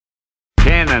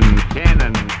The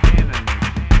cannon.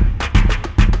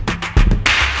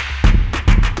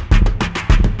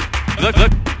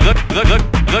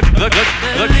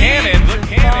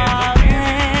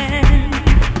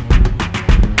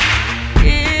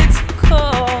 It's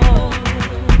cold.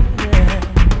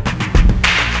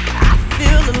 I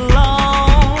feel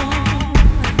alone.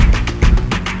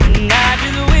 And I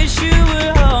just wish you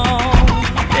were home.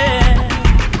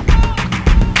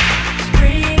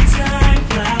 Springtime,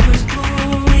 flowers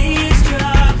bloom, leaves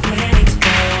drop when it's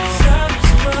fall.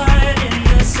 Summer's fun in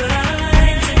the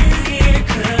sun till here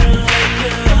collect.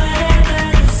 Whatever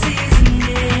the season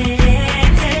is,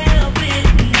 can't help it.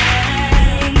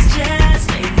 Things just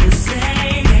ain't the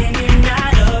same when you're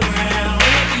not around.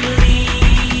 If you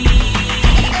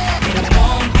leave, it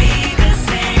won't be the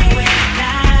same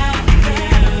without you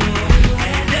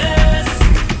and us.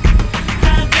 I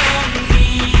don't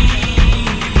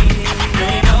need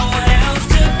no one else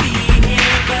to be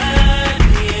here but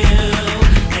you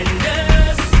and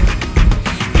us.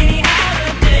 Any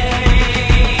holiday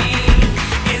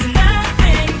is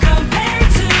nothing compared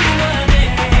to a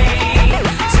day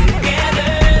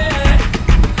together.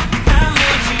 I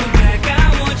want you back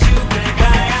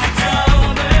by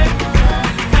October.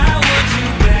 I want you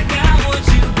back by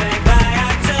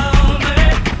October.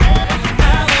 I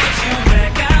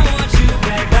want you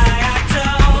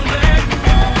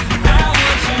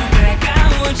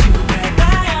back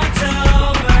by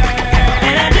October.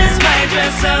 And I just might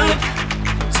dress up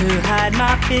to hide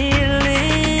my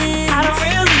feelings. I don't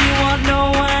really want no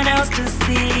one else to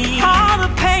see all the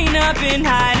pain I've been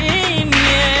hiding.